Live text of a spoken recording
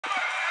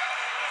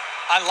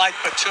I like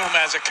Batum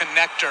as a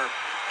connector.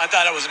 I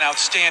thought it was an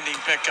outstanding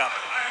pickup.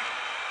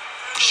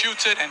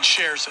 Shoots it and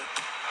shares it.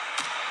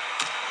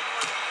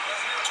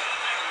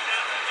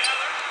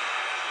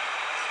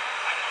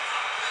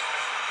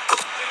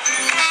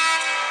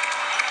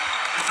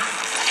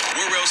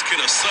 Where else can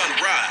a sun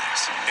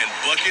rise and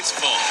buckets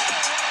fall?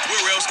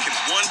 Where else can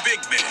one big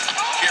man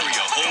carry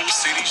a whole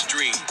city's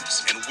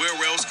dreams? And where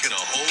else can a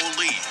whole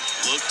league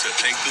look to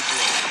take the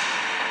throne?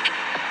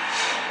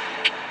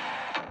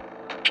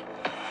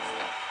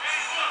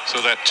 So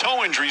that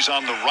toe injury's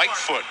on the right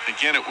foot.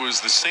 Again, it was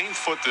the same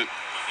foot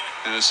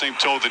and the same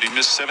toe that he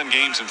missed 7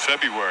 games in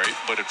February,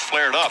 but it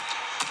flared up.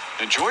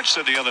 And George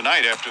said the other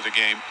night after the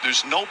game,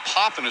 there's no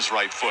pop in his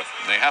right foot.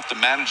 They have to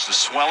manage the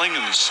swelling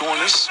and the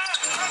soreness.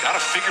 Got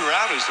to figure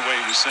out, is the way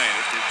he was saying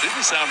it. It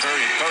didn't sound very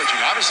encouraging.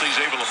 Obviously,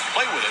 he's able to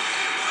play with it.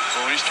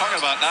 But when he's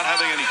talking about not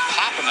having any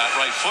pop in that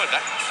right foot,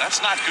 that's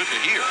not good to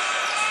hear.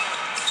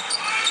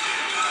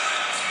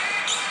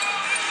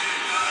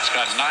 He's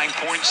got 9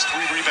 points, 3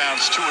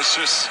 rebounds, 2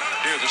 assists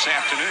here this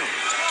afternoon.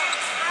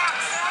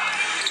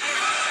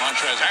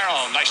 Montrezl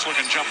Harrell,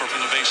 nice-looking jumper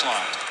from the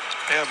baseline.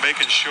 Yeah,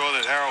 making sure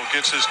that Harrell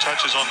gets his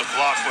touches on the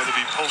block, whether it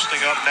be posting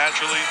up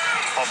naturally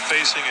or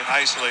facing and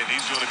isolating.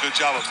 He's doing a good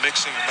job of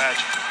mixing and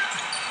matching.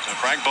 And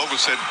Frank Vogel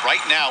said,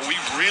 right now, we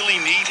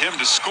really need him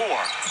to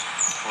score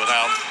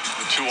without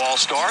the 2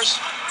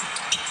 All-Stars.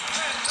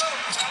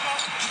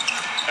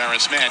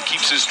 Terrence Mann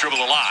keeps his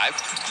dribble alive.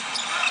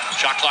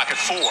 Shot clock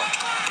at 4.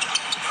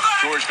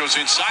 George goes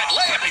inside,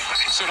 layup, he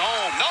banks it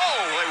home. No,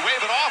 they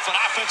wave it off, an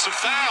offensive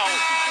foul.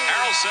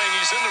 Harrell saying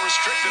he's in the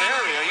restricted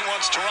area. He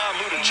wants Tyronn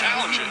Lue to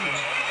challenge it.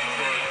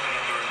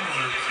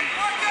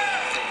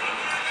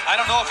 I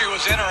don't know if he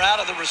was in or out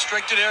of the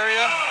restricted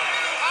area.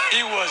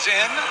 He was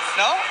in.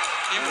 No?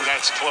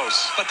 That's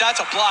close. But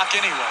that's a block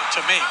anyway,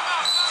 to me.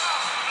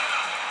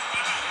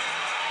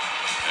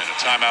 And a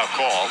timeout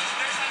call.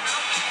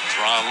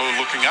 Tyronn Lue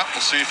looking up.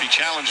 We'll see if he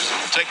challenges it.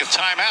 We'll take a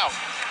timeout.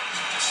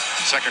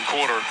 Second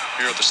quarter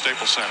here at the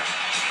Staples Center.